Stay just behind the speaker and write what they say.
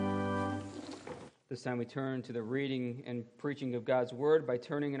This time we turn to the reading and preaching of God's Word by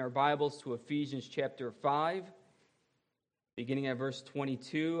turning in our Bibles to Ephesians chapter 5. Beginning at verse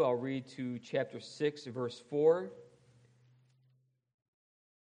 22, I'll read to chapter 6, verse 4.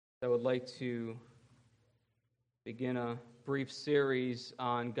 I would like to begin a brief series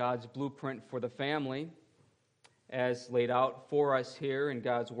on God's blueprint for the family as laid out for us here in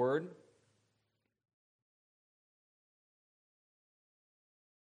God's Word.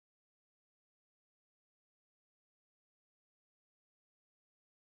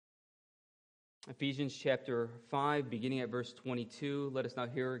 Ephesians chapter 5, beginning at verse 22. Let us now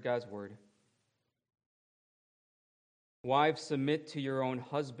hear God's word. Wives, submit to your own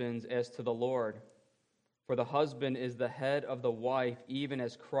husbands as to the Lord. For the husband is the head of the wife, even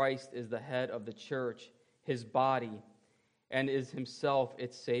as Christ is the head of the church, his body, and is himself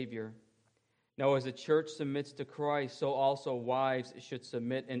its Savior. Now, as the church submits to Christ, so also wives should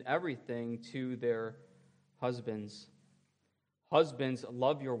submit in everything to their husbands. Husbands,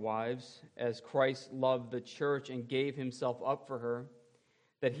 love your wives, as Christ loved the church and gave himself up for her,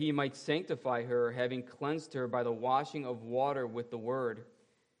 that he might sanctify her, having cleansed her by the washing of water with the word,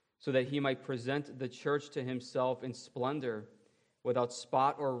 so that he might present the church to himself in splendor, without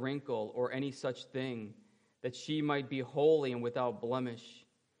spot or wrinkle or any such thing, that she might be holy and without blemish.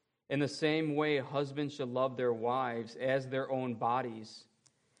 In the same way, husbands should love their wives as their own bodies.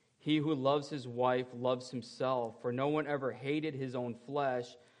 He who loves his wife loves himself, for no one ever hated his own flesh,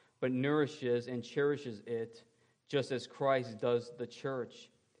 but nourishes and cherishes it, just as Christ does the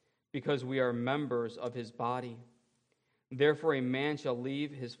church, because we are members of his body. Therefore a man shall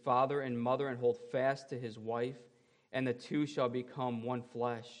leave his father and mother and hold fast to his wife, and the two shall become one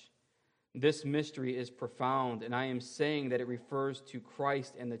flesh. This mystery is profound, and I am saying that it refers to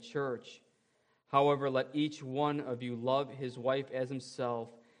Christ and the church. However, let each one of you love his wife as himself,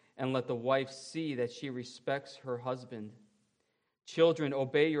 and let the wife see that she respects her husband. Children,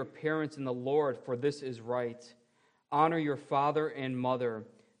 obey your parents in the Lord, for this is right. Honor your father and mother.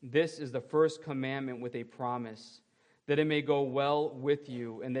 This is the first commandment with a promise, that it may go well with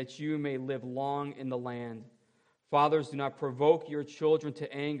you, and that you may live long in the land. Fathers, do not provoke your children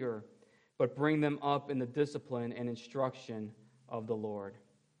to anger, but bring them up in the discipline and instruction of the Lord.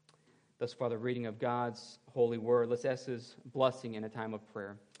 Thus far, the reading of God's holy word. Let's ask his blessing in a time of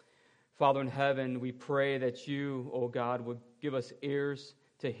prayer. Father in heaven, we pray that you, O God, would give us ears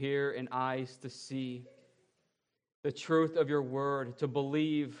to hear and eyes to see the truth of your word, to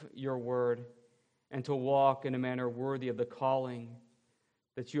believe your word, and to walk in a manner worthy of the calling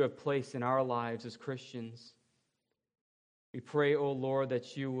that you have placed in our lives as Christians. We pray, O Lord,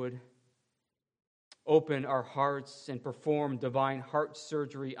 that you would open our hearts and perform divine heart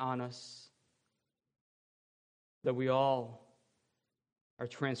surgery on us, that we all are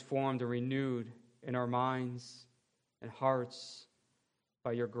transformed and renewed in our minds and hearts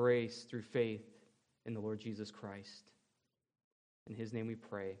by your grace through faith in the Lord Jesus Christ. In his name we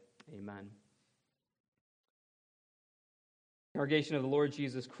pray. Amen. Congregation of the Lord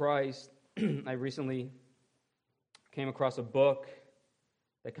Jesus Christ, I recently came across a book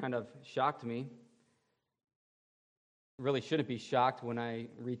that kind of shocked me. Really shouldn't be shocked when I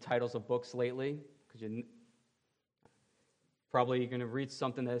read titles of books lately, because you're probably going to read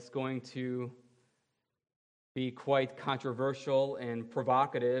something that's going to be quite controversial and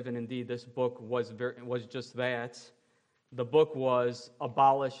provocative, and indeed this book was just that. The book was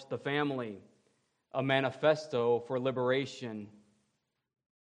Abolish the Family, a manifesto for liberation.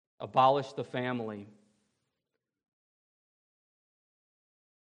 Abolish the family.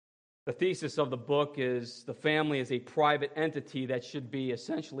 The thesis of the book is the family is a private entity that should be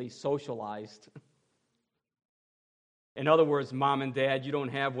essentially socialized. In other words, mom and dad, you don't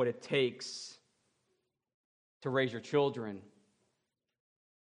have what it takes to raise your children.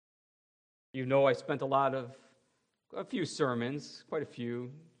 You know, I spent a few sermons, quite a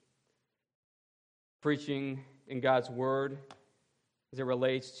few, preaching in God's Word as it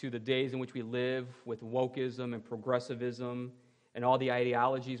relates to the days in which we live with wokeism and progressivism and all the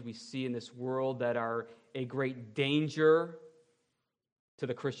ideologies we see in this world that are a great danger to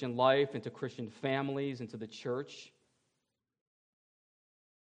the Christian life and to Christian families and to the church.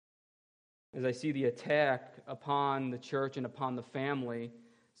 As I see the attack upon the church and upon the family,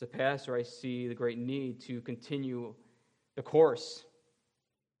 as a pastor, I see the great need to continue the course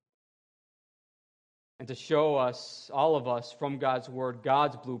and to show us, all of us, from God's Word,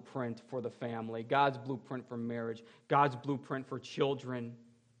 God's blueprint for the family, God's blueprint for marriage, God's blueprint for children.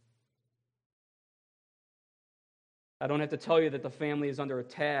 I don't have to tell you that the family is under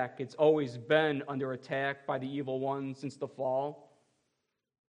attack. It's always been under attack by the evil one since the fall.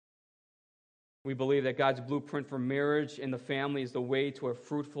 We believe that God's blueprint for marriage and the family is the way to a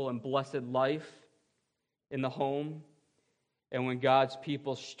fruitful and blessed life in the home. And when God's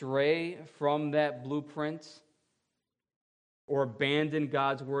people stray from that blueprint or abandon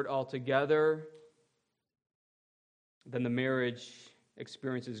God's word altogether, then the marriage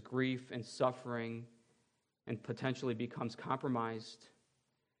experiences grief and suffering and potentially becomes compromised.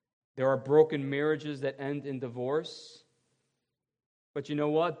 There are broken marriages that end in divorce. But you know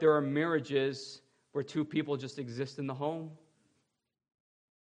what? There are marriages where two people just exist in the home.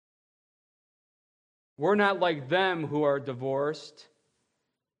 We're not like them who are divorced.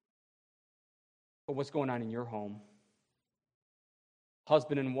 But what's going on in your home?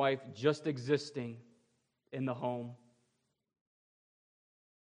 Husband and wife just existing in the home.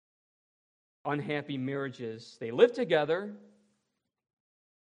 Unhappy marriages. They live together,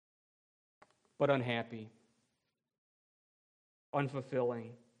 but unhappy. Unfulfilling.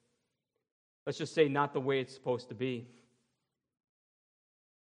 Let's just say not the way it's supposed to be.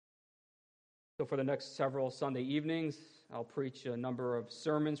 So for the next several Sunday evenings, I'll preach a number of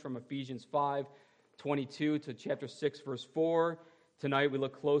sermons from Ephesians 5:22 to chapter 6, verse 4. Tonight we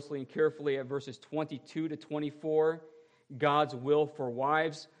look closely and carefully at verses 22 to 24, God's will for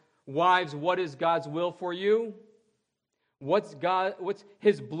wives. Wives, what is God's will for you? What's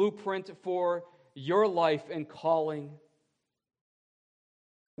His blueprint for your life and calling?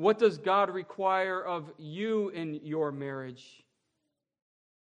 What does God require of you in your marriage?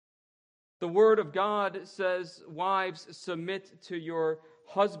 The Word of God says, wives, submit to your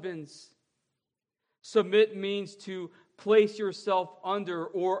husbands. Submit means to place yourself under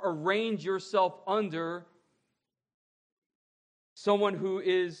or arrange yourself under someone who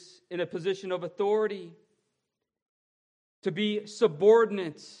is in a position of authority, to be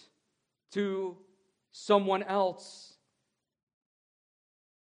subordinate to someone else.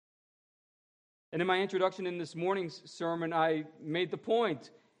 And in my introduction in this morning's sermon, I made the point.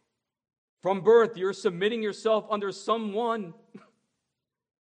 From birth, you're submitting yourself under someone.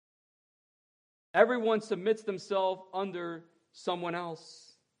 Everyone submits themselves under someone else.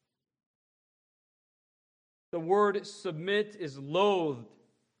 The word submit is loathed,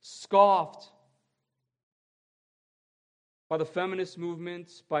 scoffed by the feminist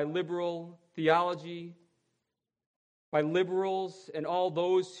movement, by liberal theology, by liberals and all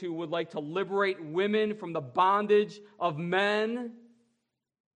those who would like to liberate women from the bondage of men.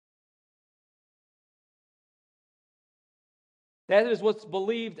 That is what's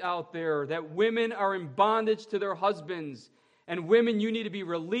believed out there, that women are in bondage to their husbands. And women, you need to be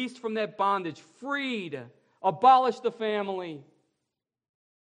released from that bondage, freed, abolish the family. Is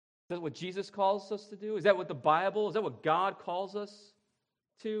that what Jesus calls us to do? Is that what the Bible, is that what God calls us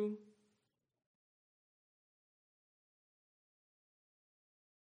to?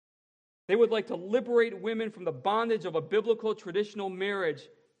 They would like to liberate women from the bondage of a biblical traditional marriage.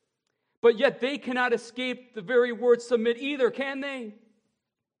 But yet they cannot escape the very word submit either, can they?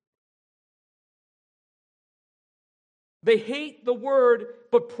 They hate the word,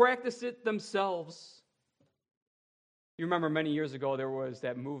 but practice it themselves. You remember many years ago there was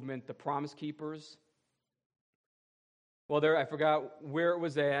that movement, the Promise Keepers. Well, I forgot where it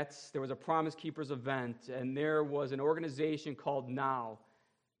was at. There was a Promise Keepers event, and there was an organization called NOW.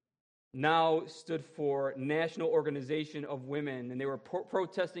 NOW stood for National Organization of Women, and they were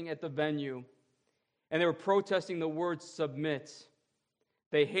protesting at the venue, and they were protesting the word submit.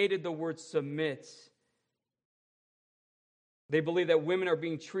 They hated the word submit. They believe that women are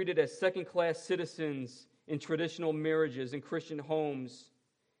being treated as second-class citizens in traditional marriages in Christian homes.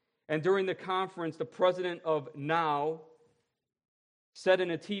 And during the conference, the president of NOW said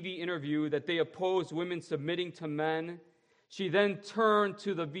in a TV interview that they opposed women submitting to men. She then turned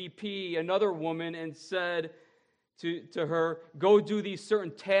to the VP, another woman, and said to her, "Go do these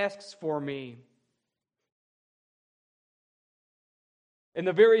certain tasks for me." In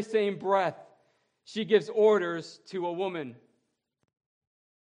the very same breath, she gives orders to a woman.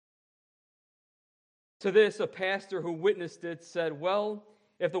 To this, a pastor who witnessed it said, "Well,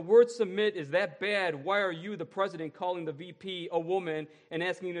 if the word submit is that bad, why are you, the president, calling the VP a woman and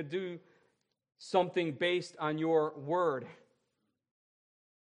asking her to do something based on your word?"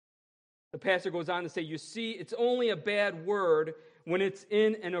 The pastor goes on to say, "You see, it's only a bad word when it's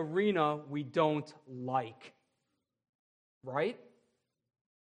in an arena we don't like." Right?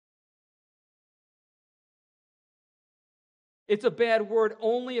 It's a bad word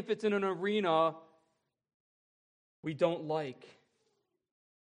only if it's in an arena we don't like.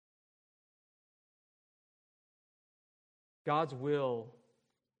 God's will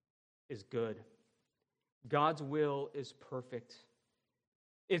is good. God's will is perfect.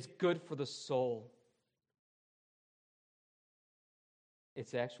 It's good for the soul.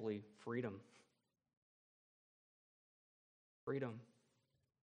 It's actually freedom. Freedom.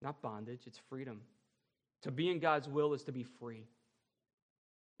 Not bondage, it's freedom. To be in God's will is to be free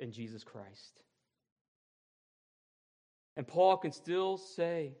in Jesus Christ. And Paul can still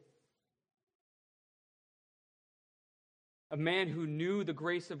say, a man who knew the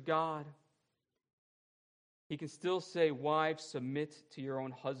grace of God, he can still say, wives, submit to your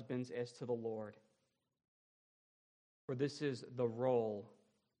own husbands as to the Lord. For this is the role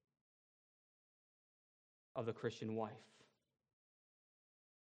of the Christian wife.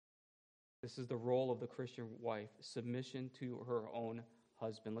 This is the role of the Christian wife, submission to her own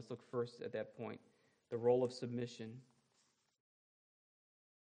husband. Let's look first at that point, the role of submission.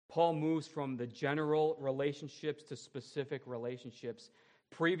 Paul moves from the general relationships to specific relationships.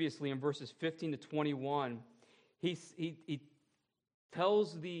 Previously, in verses 15 to 21, he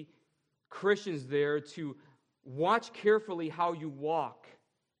tells the Christians there to watch carefully how you walk,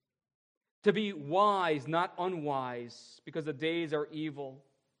 to be wise, not unwise, because the days are evil.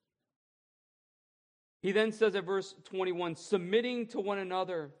 He then says at verse 21, submitting to one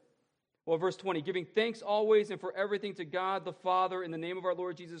another. Well, verse 20, giving thanks always and for everything to God the Father in the name of our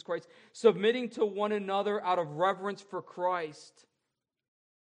Lord Jesus Christ, submitting to one another out of reverence for Christ.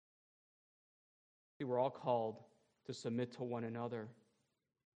 See, we're all called to submit to one another.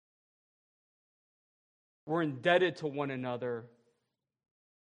 We're indebted to one another.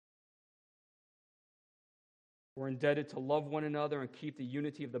 We're indebted to love one another and keep the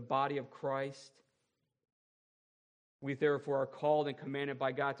unity of the body of Christ. We therefore are called and commanded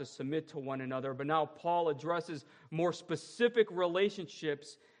by God to submit to one another. But now Paul addresses more specific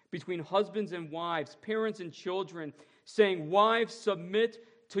relationships between husbands and wives, parents and children, saying, wives, submit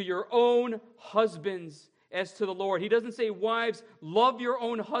to your own husbands as to the Lord. He doesn't say, wives, love your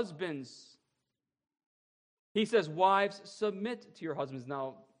own husbands. He says, wives, submit to your husbands.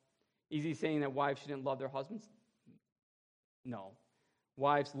 Now, is he saying that wives shouldn't love their husbands? No.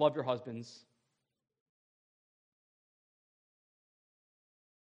 Wives, love your husbands.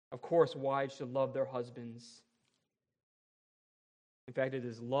 Of course, wives should love their husbands. In fact, it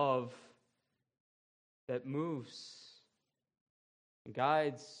is love that moves and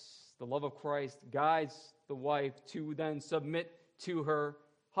guides, the love of Christ guides the wife to then submit to her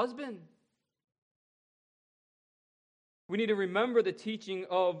husband. We need to remember the teaching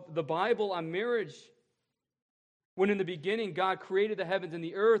of the Bible on marriage. When in the beginning God created the heavens and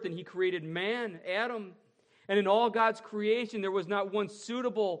the earth, and he created man, Adam. And in all God's creation, there was not one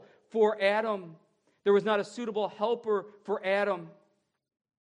suitable for Adam. There was not a suitable helper for Adam.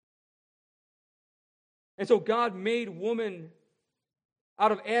 And so God made woman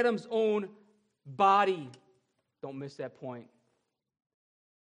out of Adam's own body. Don't miss that point.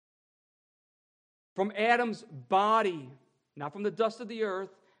 From Adam's body, not from the dust of the earth,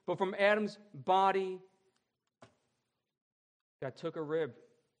 but from Adam's body, God took a rib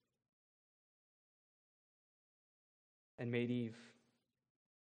and made Eve.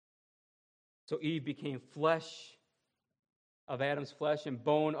 So Eve became flesh of Adam's flesh and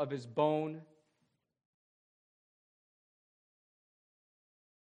bone of his bone.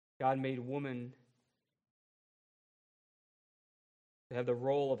 God made woman to have the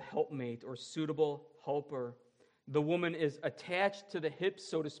role of helpmate or suitable helper. The woman is attached to the hips,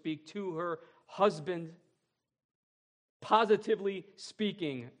 so to speak, to her husband, positively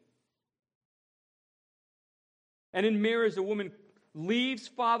speaking. And in marriage, the woman leaves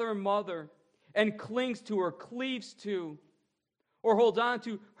father and mother and clings to or cleaves to or holds on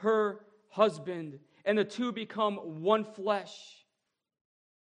to her husband, and the two become one flesh.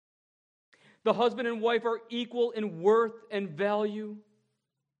 The husband and wife are equal in worth and value.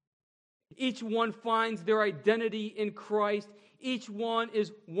 Each one finds their identity in Christ. Each one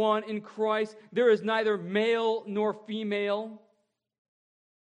is one in Christ. There is neither male nor female.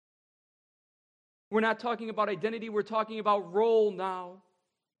 We're not talking about identity, we're talking about role now.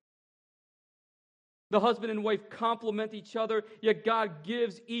 The husband and wife complement each other, yet God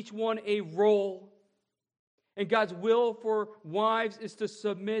gives each one a role. And God's will for wives is to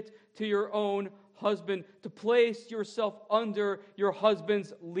submit to your own husband, to place yourself under your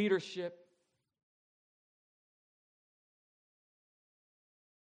husband's leadership.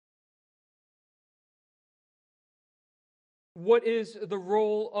 What is the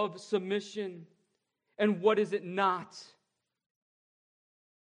role of submission, and what is it not?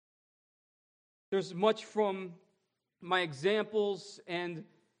 There's much from my examples and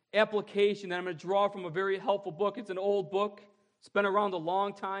application that I'm going to draw from a very helpful book. It's an old book. It's been around a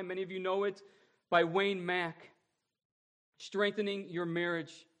long time. Many of you know it, by Wayne Mack. strengthening your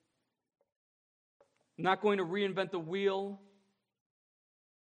marriage. I'm not going to reinvent the wheel.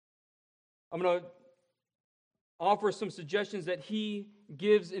 I'm going to offer some suggestions that he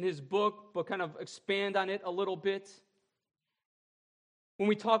gives in his book, but kind of expand on it a little bit. When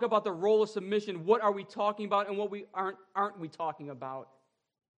we talk about the role of submission, what are we talking about and what we aren't we talking about?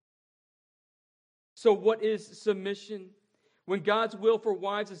 So what is submission? When God's will for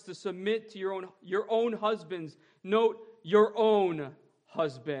wives is to submit to your own husbands, note your own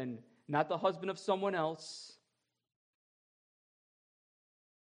husband, not the husband of someone else,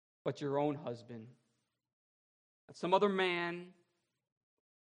 but your own husband. Not some other man,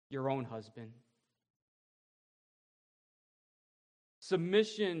 your own husband.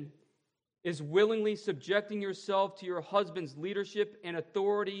 Submission is willingly subjecting yourself to your husband's leadership and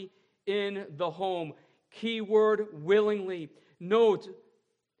authority in the home. Key word, willingly. Note,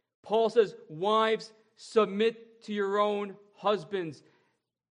 Paul says, wives, submit to your own husbands.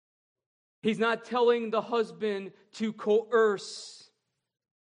 He's not telling the husband to coerce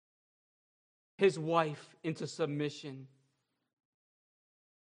his wife into submission.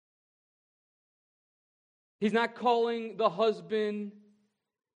 He's not calling the husband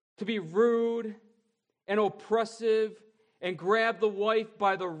to be rude and oppressive and grab the wife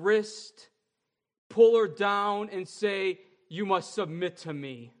by the wrist, pull her down, and say, "You must submit to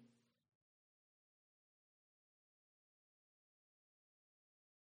me."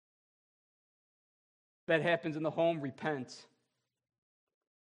 If that happens in the home, repent.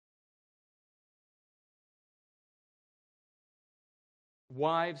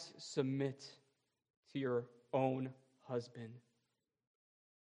 Wives, submit to your own husband.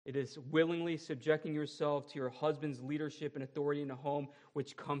 It is willingly subjecting yourself to your husband's leadership and authority in the home,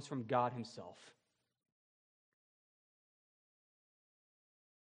 which comes from God himself.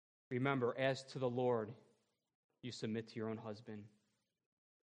 Remember, as to the Lord, you submit to your own husband.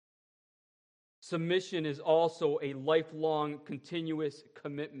 Submission is also a lifelong, continuous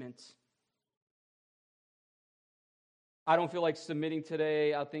commitment. I don't feel like submitting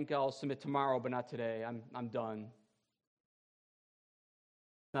today. I think I'll submit tomorrow, but not today. I'm done.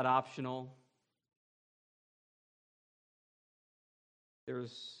 It's not optional.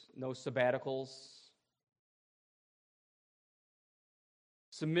 There's no sabbaticals.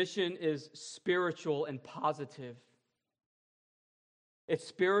 Submission is spiritual and positive. It's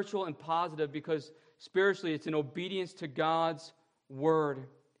spiritual and positive because spiritually it's in obedience to God's word.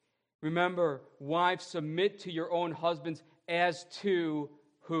 Remember, wives, submit to your own husbands as to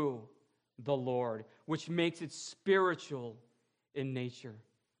who? The Lord, which makes it spiritual in nature.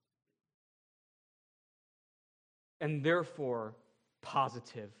 And therefore,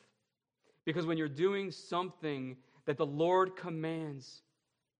 positive. Because when you're doing something that the Lord commands,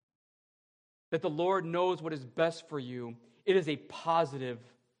 that the Lord knows what is best for you, it is a positive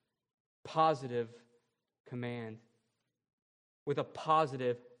command with a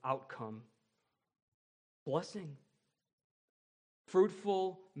positive outcome. Blessing.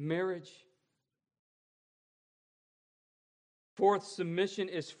 Fruitful marriage. Fourth, submission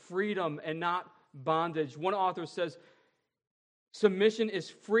is freedom and not bondage. One author says, submission is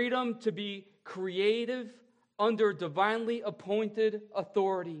freedom to be creative under divinely appointed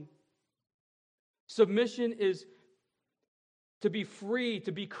authority. Submission is to be free,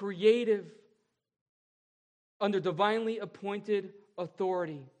 to be creative under divinely appointed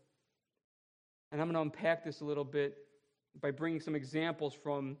authority. And I'm going to unpack this a little bit by bringing some examples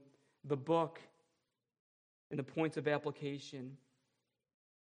from the book and the points of application.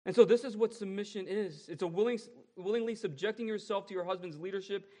 And so this is what submission is. It's a willingly subjecting yourself to your husband's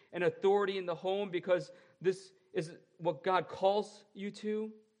leadership and authority in the home because this is what God calls you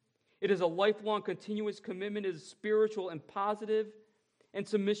to. It is a lifelong, continuous commitment. It is spiritual and positive. And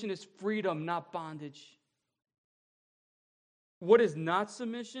submission is freedom, not bondage. What is not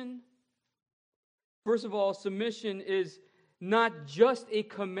submission? First of all, submission is not just a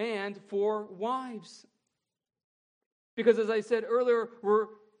command for wives. Because as I said earlier, we're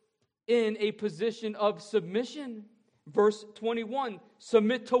in a position of submission. Verse 21,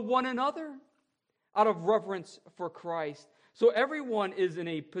 submit to one another out of reverence for Christ. So everyone is in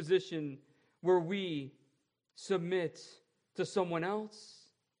a position where we submit to someone else.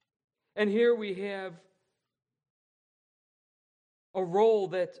 And here we have a role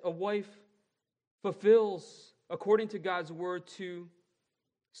that a wife fulfills according to God's word to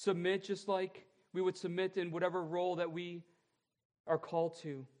submit just like we would submit in whatever role that we are called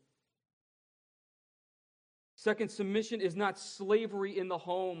to. Second, submission is not slavery in the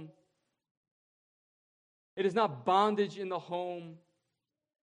home. It is not bondage in the home.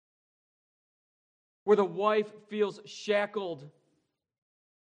 where the wife feels shackled.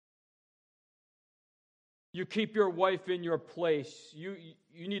 You keep your wife in your place. You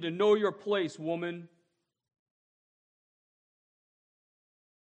need to know your place, woman.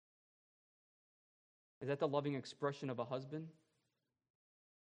 Is that the loving expression of a husband?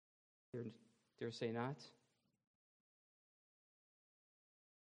 Dare say not.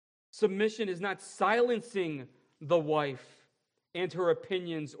 Submission is not silencing the wife and her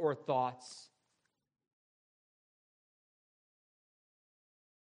opinions or thoughts.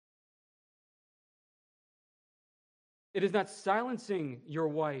 It is not silencing your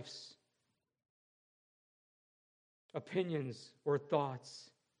wife's opinions or thoughts.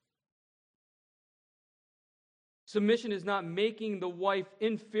 Submission is not making the wife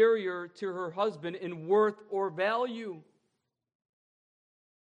inferior to her husband in worth or value.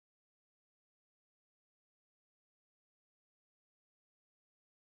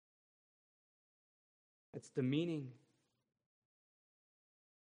 It's demeaning.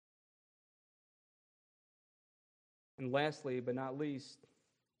 And lastly, but not least,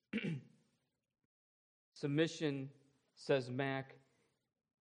 submission, says Mack,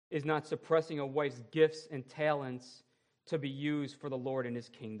 is not suppressing a wife's gifts and talents to be used for the Lord and His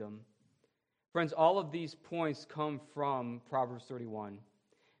kingdom. Friends, all of these points come from Proverbs 31.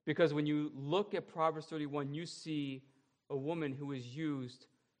 Because when you look at Proverbs 31, you see a woman who is used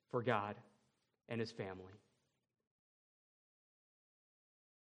for God and His family.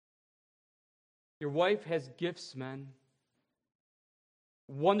 Your wife has gifts, men.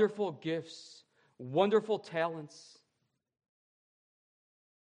 Wonderful gifts, wonderful talents.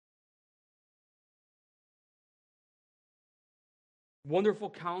 Wonderful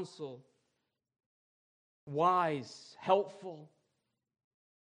counsel, wise, helpful.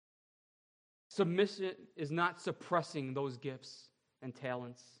 Submission is not suppressing those gifts and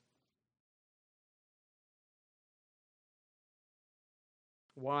talents.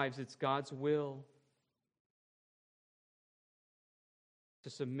 Wives, it's God's will to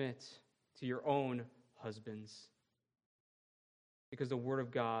submit to your own husbands because the Word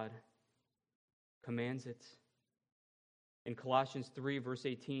of God commands it. In Colossians 3, verse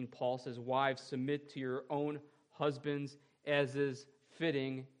 18, Paul says, "Wives, submit to your own husbands as is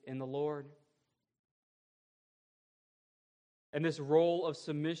fitting in the Lord." And this role of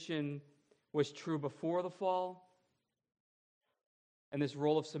submission was true before the fall, and this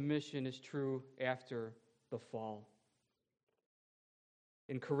role of submission is true after the fall.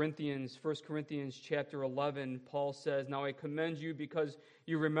 In 1 Corinthians chapter 11, Paul says, "Now I commend you because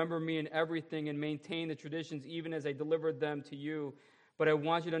you remember me in everything and maintain the traditions even as I delivered them to you. But I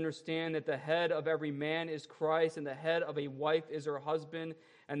want you to understand that the head of every man is Christ, and the head of a wife is her husband,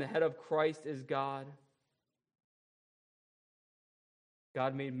 and the head of Christ is God."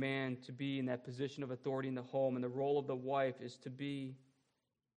 God made man to be in that position of authority in the home, and the role of the wife is to be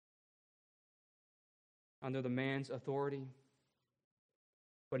under the man's authority,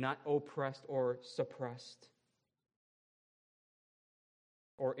 but not oppressed or suppressed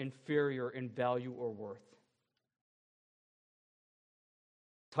or inferior in value or worth.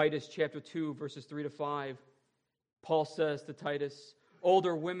 Titus chapter 2, verses 3 to 5, Paul says to Titus,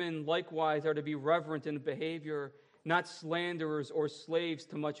 "Older women likewise are to be reverent in behavior, not slanderers or slaves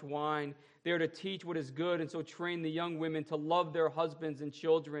to much wine. They are to teach what is good, and so train the young women to love their husbands and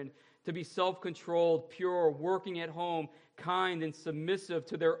children, to be self-controlled, pure, working at home, kind and submissive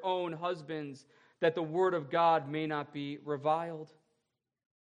to their own husbands, that the word of God may not be reviled."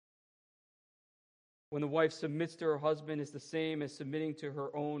 When the wife submits to her husband, it's the same as submitting to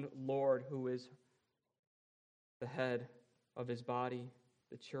her own Lord, who is the head of his body,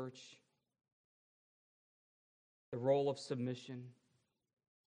 the church. The role of submission,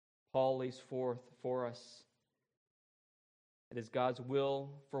 Paul lays forth for us. It is God's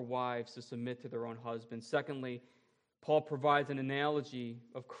will for wives to submit to their own husbands. Secondly, Paul provides an analogy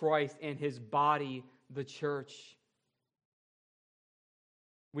of Christ and his body, the church.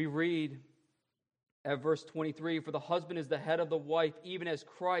 We read at verse 23, "For the husband is the head of the wife, even as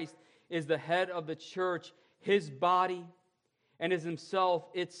Christ is the head of the church, his body, and is himself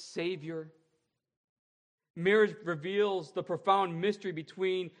its Savior." Marriage reveals the profound mystery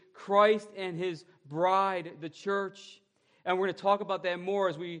between Christ and his bride, the church. And we're going to talk about that more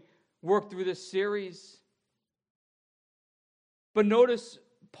as we work through this series. But notice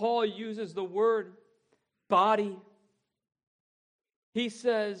Paul uses the word body. He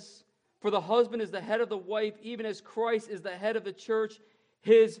says, "For the husband is the head of the wife, even as Christ is the head of the church,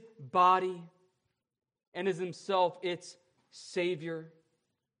 his body, and is himself its Savior."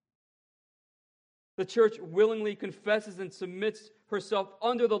 The church willingly confesses and submits herself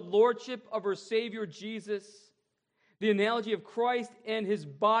under the lordship of her Savior Jesus. The analogy of Christ and his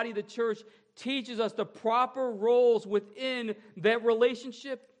body, the church, teaches us the proper roles within that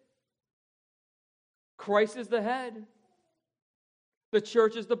relationship. Christ is the head. The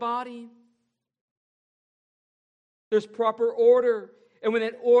church is the body. There's proper order. And when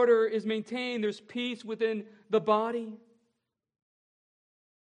that order is maintained, there's peace within the body.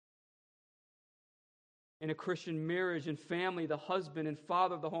 In a Christian marriage and family, the husband and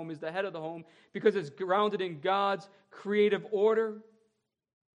father of the home is the head of the home because it's grounded in God's creative order,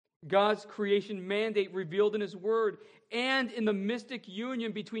 God's creation mandate revealed in his word, and in the mystic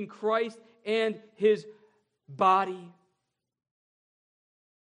union between Christ and his body.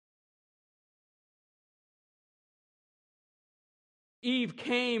 Eve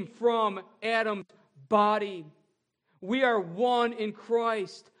came from Adam's body. We are one in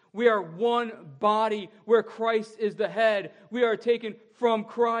Christ. We are one body where Christ is the head. We are taken from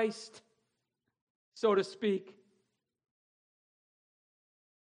Christ, so to speak.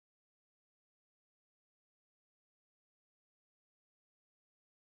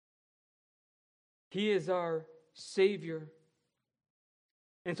 He is our Savior.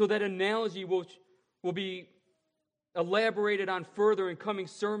 And so that analogy will be elaborated on further in coming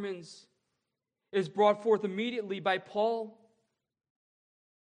sermons, is brought forth immediately by Paul.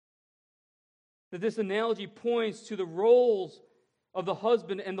 That this analogy points to the roles of the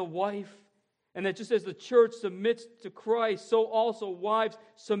husband and the wife, and that just as the church submits to Christ, so also wives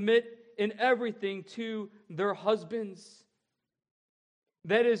submit in everything to their husbands.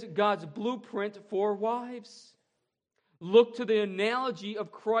 That is God's blueprint for wives. Look to the analogy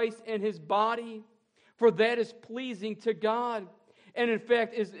of Christ and his body, for that is pleasing to God. And in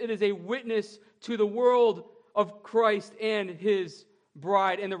fact, it is a witness to the world of Christ and his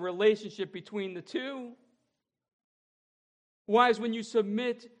bride and the relationship between the two. Wives, when you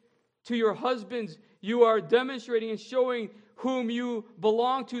submit to your husbands, you are demonstrating and showing whom you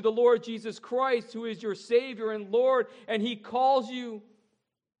belong to, the Lord Jesus Christ, who is your Savior and Lord, and he calls you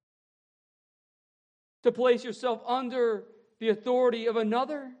to place yourself under the authority of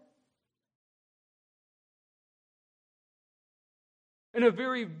another. In a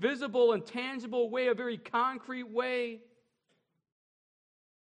very visible and tangible way, a very concrete way.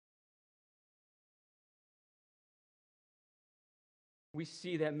 We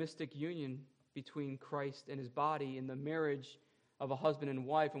see that mystic union between Christ and his body in the marriage of a husband and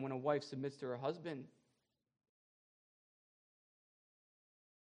wife, and when a wife submits to her husband.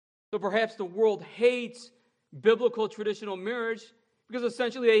 So perhaps the world hates biblical traditional marriage because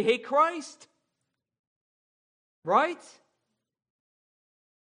essentially they hate Christ. Right?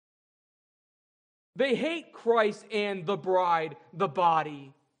 They hate Christ and the bride, the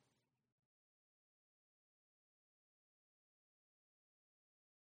body.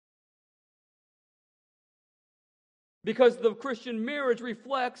 Because the Christian marriage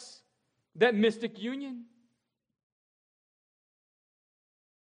reflects that mystic union.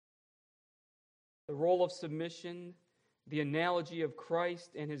 The role of submission, the analogy of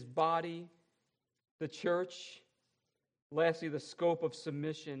Christ and his body, the church. Lastly, the scope of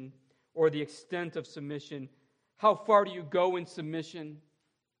submission or the extent of submission. How far do you go in submission?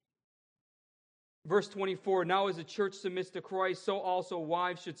 Verse 24, now as the church submits to Christ, so also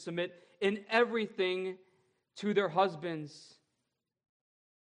wives should submit in everything to their husbands.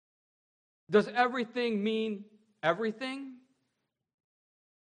 Does everything mean everything?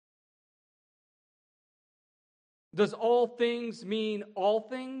 Does all things mean all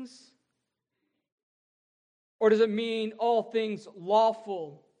things? Or does it mean all things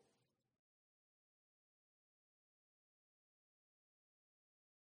lawful?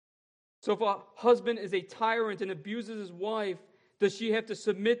 So if a husband is a tyrant and abuses his wife, does she have to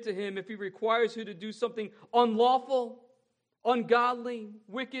submit to him if he requires her to do something unlawful, ungodly,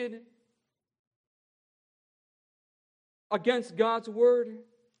 wicked, against God's word?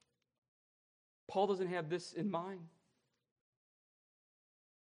 Paul doesn't have this in mind.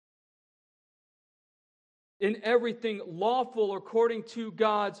 In everything lawful according to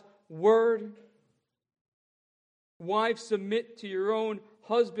God's word. Wives, submit to your own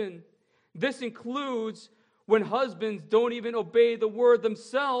husband. This includes when husbands don't even obey the word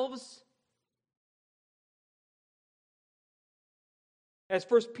themselves. As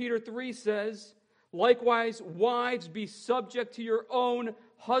 1 Peter 3 says, likewise, wives, be subject to your own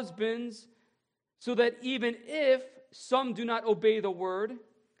husbands, so that even if some do not obey the word,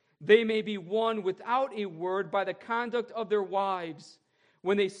 they may be won without a word by the conduct of their wives,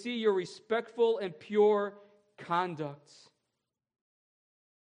 when they see your respectful and pure conduct.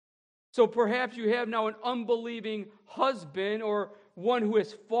 So perhaps you have now an unbelieving husband, or one who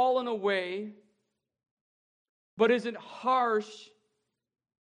has fallen away, but isn't harsh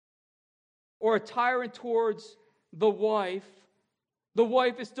or a tyrant towards the wife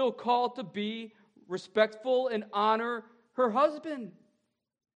is still called to be respectful and honor her husband.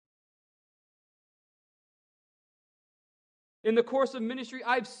 In the course of ministry,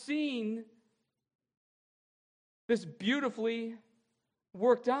 I've seen this beautifully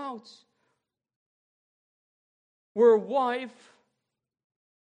worked out, where a wife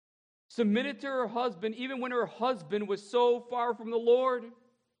submitted to her husband even when her husband was so far from the Lord,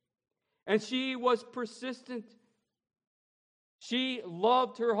 and she was persistent. She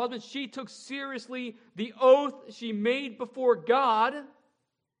loved her husband. She took seriously the oath she made before God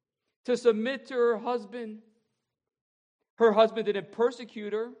to submit to her husband. Her husband didn't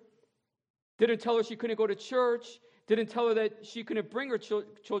persecute her, didn't tell her she couldn't go to church, didn't tell her that she couldn't bring her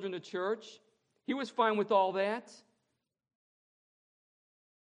children to church. He was fine with all that.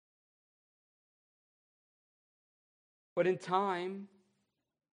 But in time,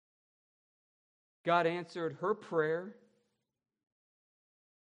 God answered her prayer,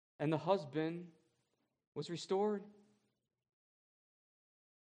 and the husband was restored.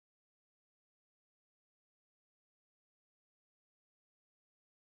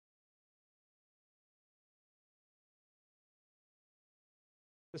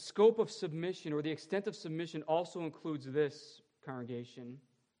 The scope of submission, or the extent of submission, also includes this, congregation.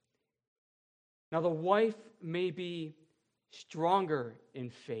 Now, the wife may be stronger in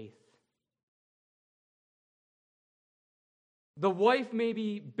faith. The wife may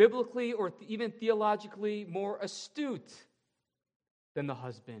be biblically or even theologically more astute than the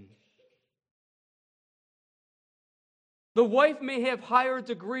husband. The wife may have higher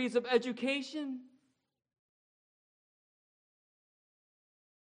degrees of education.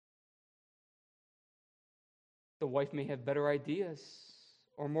 The wife may have better ideas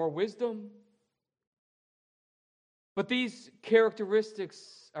or more wisdom. But these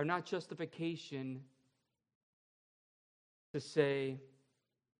characteristics are not justification to say,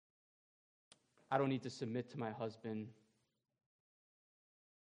 I don't need to submit to my husband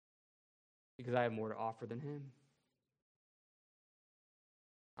because I have more to offer than him.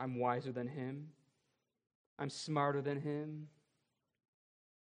 I'm wiser than him. I'm smarter than him.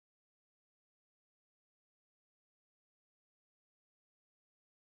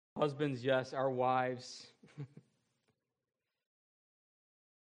 Husbands, yes, our wives.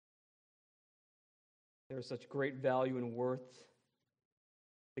 There is such great value and worth.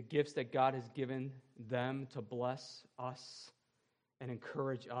 The gifts that God has given them to bless us and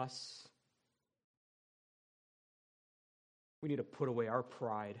encourage us. We need to put away our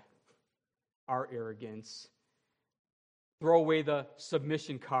pride, our arrogance, throw away the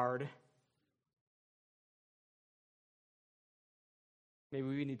submission card. Maybe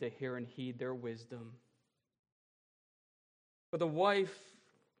we need to hear and heed their wisdom. But the wife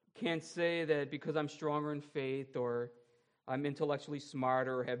can't say that because I'm stronger in faith or I'm intellectually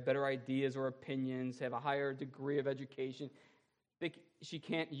smarter or have better ideas or opinions, have a higher degree of education, she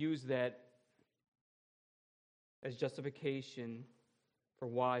can't use that as justification for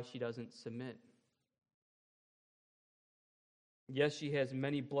why she doesn't submit. Yes, she has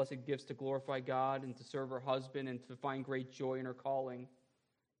many blessed gifts to glorify God and to serve her husband and to find great joy in her calling.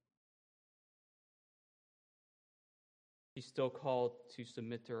 She's still called to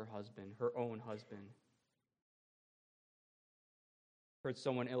submit to her husband, her own husband. I heard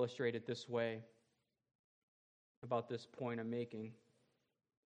someone illustrate it this way about this point I'm making.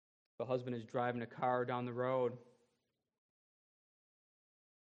 The husband is driving a car down the road.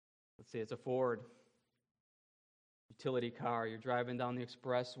 Let's say it's a Ford utility car. You're driving down the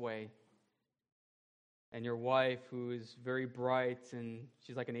expressway. And your wife, who is very bright, and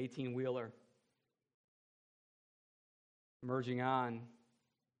she's like an 18-wheeler, merging on.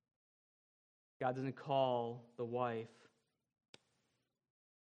 God doesn't call the wife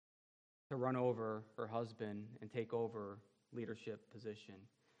to run over her husband and take over leadership position.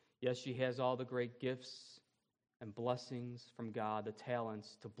 Yes, she has all the great gifts and blessings from God, the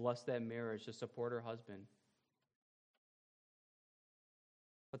talents to bless that marriage, to support her husband.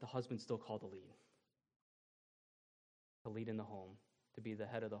 But the husband's still called to lead in the home, to be the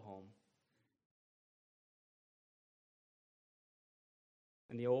head of the home.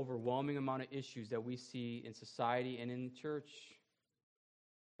 And the overwhelming amount of issues that we see in society and in the church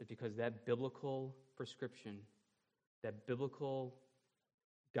is because that biblical prescription, that biblical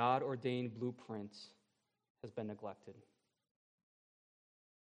God-ordained blueprint has been neglected.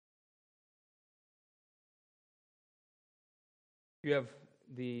 If you have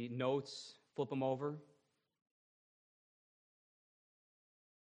the notes, flip them over.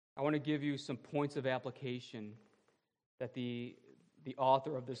 I want to give you some points of application that the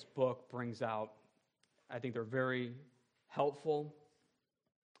author of this book brings out. I think they're very helpful,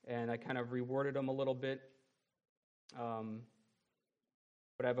 and I kind of reworded them a little bit,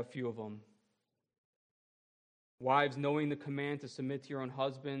 but I have a few of them. Wives, knowing the command to submit to your own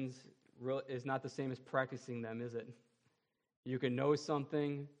husbands is not the same as practicing them, is it? You can know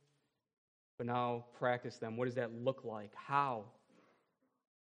something, but now practice them. What does that look like? How?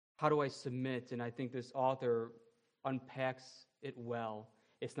 How do I submit? And I think this author unpacks it well.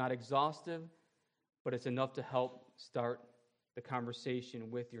 It's not exhaustive, but it's enough to help start the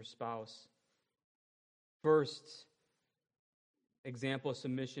conversation with your spouse. First example of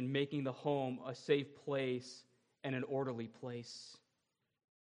submission, making the home a safe place and an orderly place.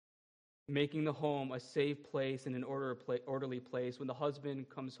 Making the home a safe place and an orderly place. When the husband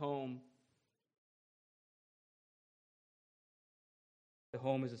comes home, the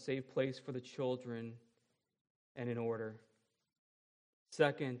home is a safe place for the children and in order.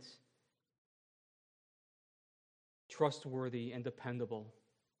 Second, trustworthy and dependable.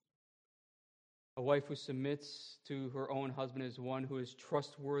 A wife who submits to her own husband is one who is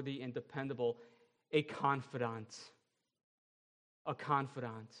trustworthy and dependable, a confidant. A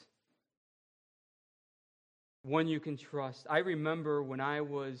confidant. One you can trust. I remember when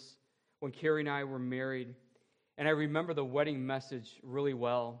Carrie and I were married, and I remember the wedding message really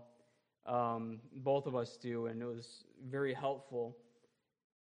well. Both of us do, and it was very helpful.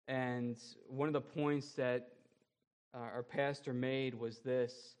 And one of the points that our pastor made was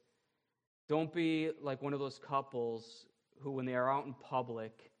this: don't be like one of those couples who, when they are out in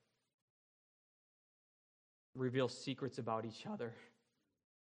public, reveal secrets about each other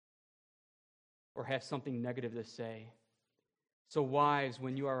or have something negative to say. So wives,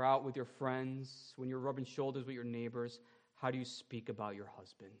 when you are out with your friends, when you're rubbing shoulders with your neighbors, how do you speak about your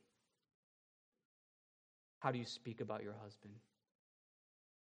husband? How do you speak about your husband?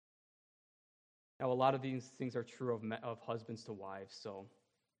 Now, a lot of these things are true of husbands to wives, so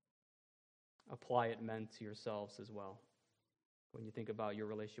apply it, men, to yourselves as well when you think about your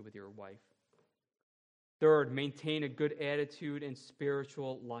relationship with your wife. Third, maintain a good attitude in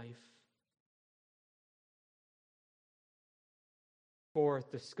spiritual life.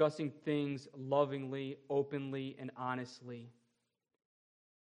 Fourth, discussing things lovingly, openly, and honestly.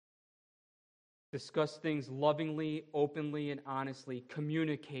 Discuss things lovingly, openly, and honestly.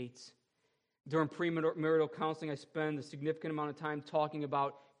 Communicate. During premarital counseling, I spend a significant amount of time talking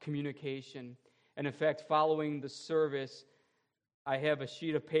about communication. And in fact, following the service, I have a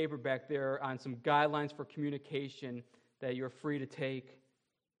sheet of paper back there on some guidelines for communication that you're free to take.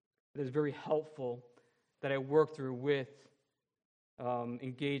 It is very helpful that I work through with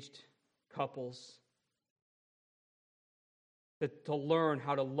engaged couples. To learn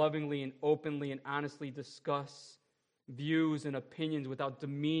how to lovingly and openly and honestly discuss views and opinions without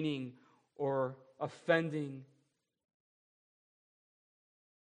demeaning or offending.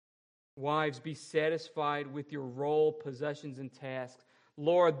 Wives, be satisfied with your role, possessions, and tasks.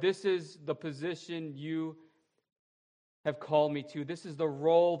 Lord, this is the position you have called me to. This is the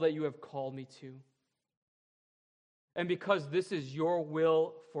role that you have called me to. And because this is your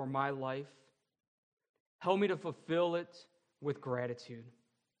will for my life, help me to fulfill it with gratitude.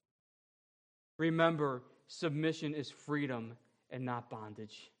 Remember, submission is freedom and not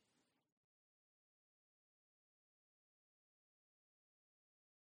bondage.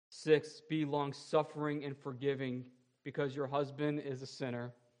 Six, be long-suffering and forgiving because your husband is a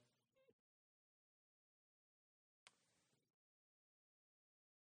sinner.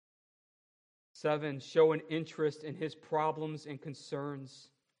 Seven, show an interest in his problems and concerns.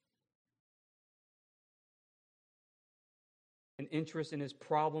 An interest in his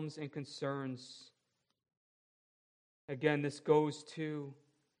problems and concerns. Again, this goes to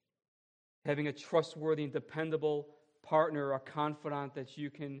having a trustworthy and dependable partner, a confidant that you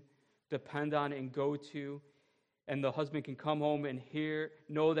can depend on and go to, and the husband can come home and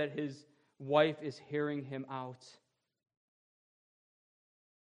know that his wife is hearing him out.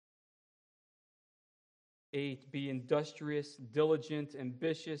 8, be industrious, diligent,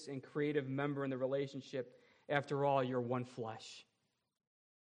 ambitious, and creative member in the relationship. After all, you're one flesh.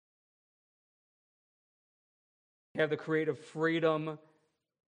 Have the creative freedom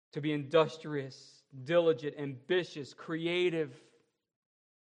to be industrious, diligent, ambitious, creative.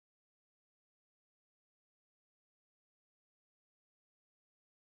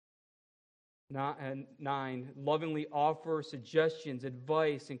 And 9, lovingly offer suggestions,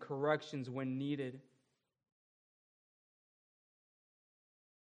 advice, and corrections when needed.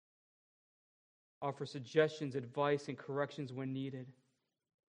 Offer suggestions, advice, and corrections when needed.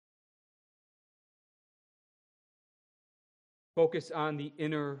 focus on the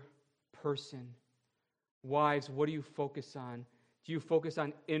inner person. Wives, what do you focus on? Do you focus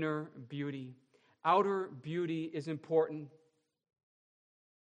on inner beauty? Outer beauty is important.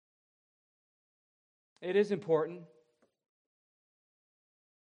 It is important.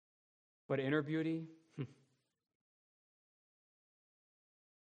 But inner beauty?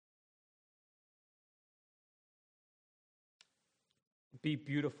 Be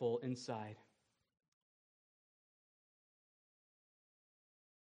beautiful inside.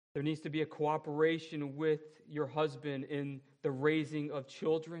 There needs to be a cooperation with your husband in the raising of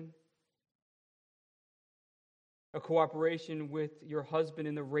children. A cooperation with your husband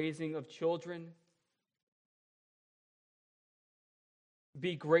in the raising of children.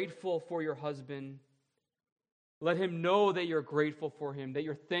 Be grateful for your husband. Let him know that you're grateful for him, that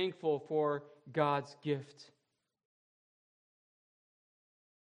you're thankful for God's gift.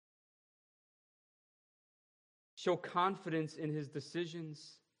 Show confidence in his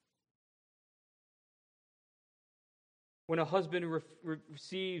decisions. When a husband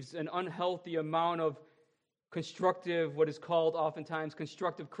receives an unhealthy amount of constructive, what is called oftentimes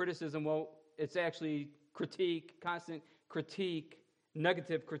constructive criticism, well, it's actually critique, constant critique,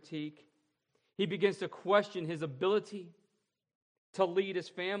 negative critique. He begins to question his ability to lead his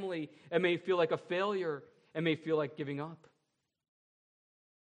family. It may feel like a failure. It may feel like giving up.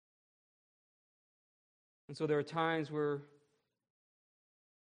 And so there are times where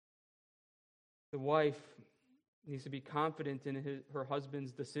the wife needs to be confident in her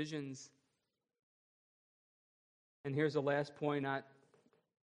husband's decisions. And here's the last point, not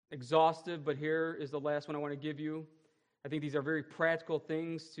exhaustive, but here is the last one I want to give you. I think these are very practical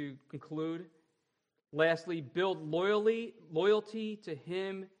things to conclude. Lastly, build loyalty to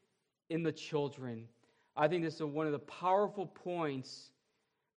him in the children. I think this is one of the powerful points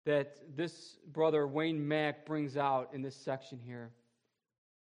that this brother, Wayne Mack, brings out in this section here.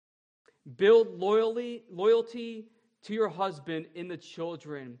 Build loyalty to your husband in the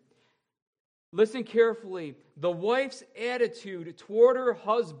children. Listen carefully. The wife's attitude toward her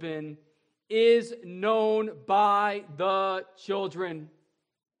husband is known by the children.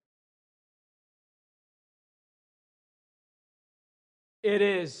 It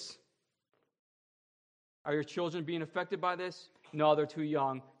is. Are your children being affected by this? No, they're too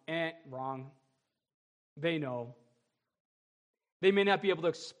young. Wrong. They know. They may not be able to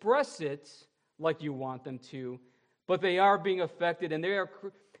express it like you want them to, but they are being affected, and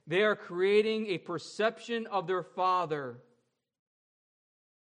they are creating a perception of their father.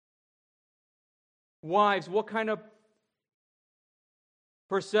 Wives, what kind of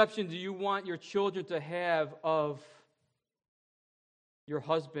perception do you want your children to have of your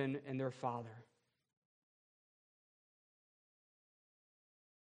husband and their father?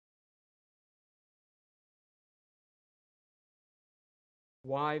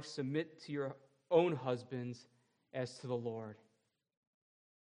 Wives, submit to your own husbands as to the Lord,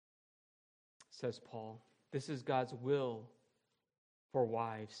 says Paul. This is God's will for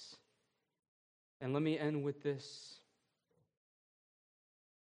wives. And let me end with this.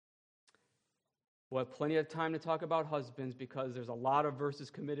 We'll have plenty of time to talk about husbands because there's a lot of verses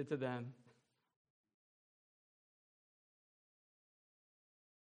committed to them.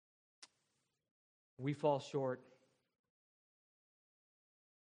 We fall short.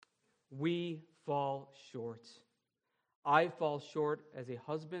 We fall short. I fall short as a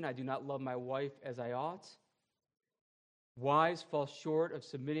husband. I do not love my wife as I ought. Wives fall short of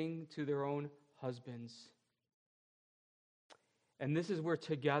submitting to their own husbands. And this is where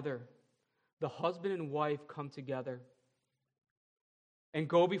together, the husband and wife come together and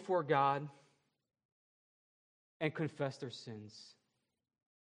go before God and confess their sins.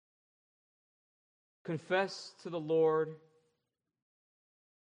 Confess to the Lord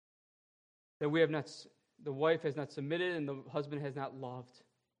that the wife has not submitted and the husband has not loved.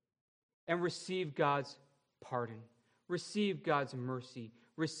 And receive God's pardon. Receive God's mercy.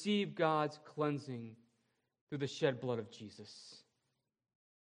 Receive God's cleansing through the shed blood of Jesus.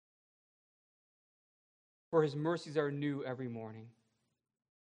 For his mercies are new every morning.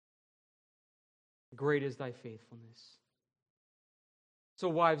 Great is thy faithfulness. So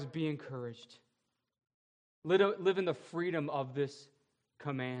wives, be encouraged. Live in the freedom of this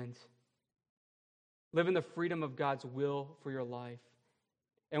command. Live in the freedom of God's will for your life.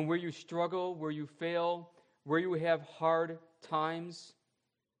 And where you struggle, where you fail, where you have hard times,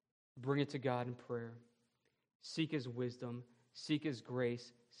 bring it to God in prayer. Seek his wisdom, seek his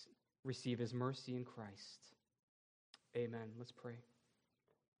grace, receive his mercy in Christ. Amen. Let's pray.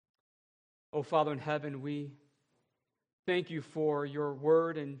 Oh, Father in heaven, we thank you for your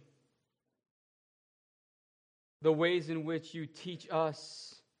word, and the ways in which you teach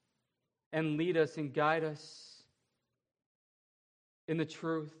us and lead us and guide us in the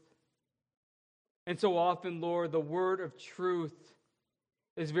truth. And so often, Lord, the word of truth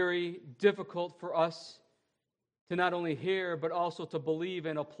is very difficult for us to not only hear, but also to believe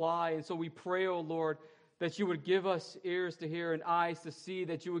and apply. And so we pray, O Lord, that you would give us ears to hear and eyes to see,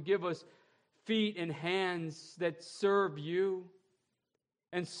 that you would give us feet and hands that serve you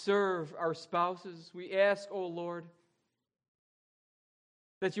and serve our spouses. We ask, O Lord,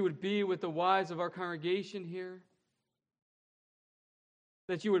 that you would be with the wives of our congregation here,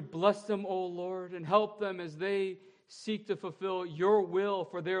 that you would bless them, O Lord, and help them as they seek to fulfill your will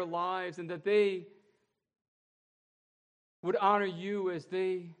for their lives, and that they would honor you as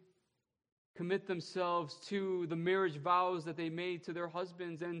they commit themselves to the marriage vows that they made to their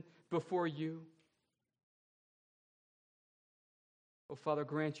husbands and before you. Oh, Father,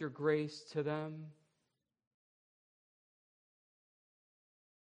 grant your grace to them.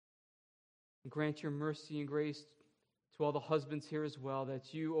 And grant your mercy and grace to all the husbands here as well,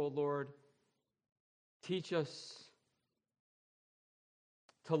 that you, O Lord, teach us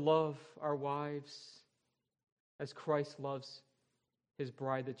to love our wives as Christ loves his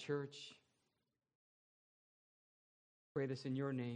bride, the church. Pray this in your name.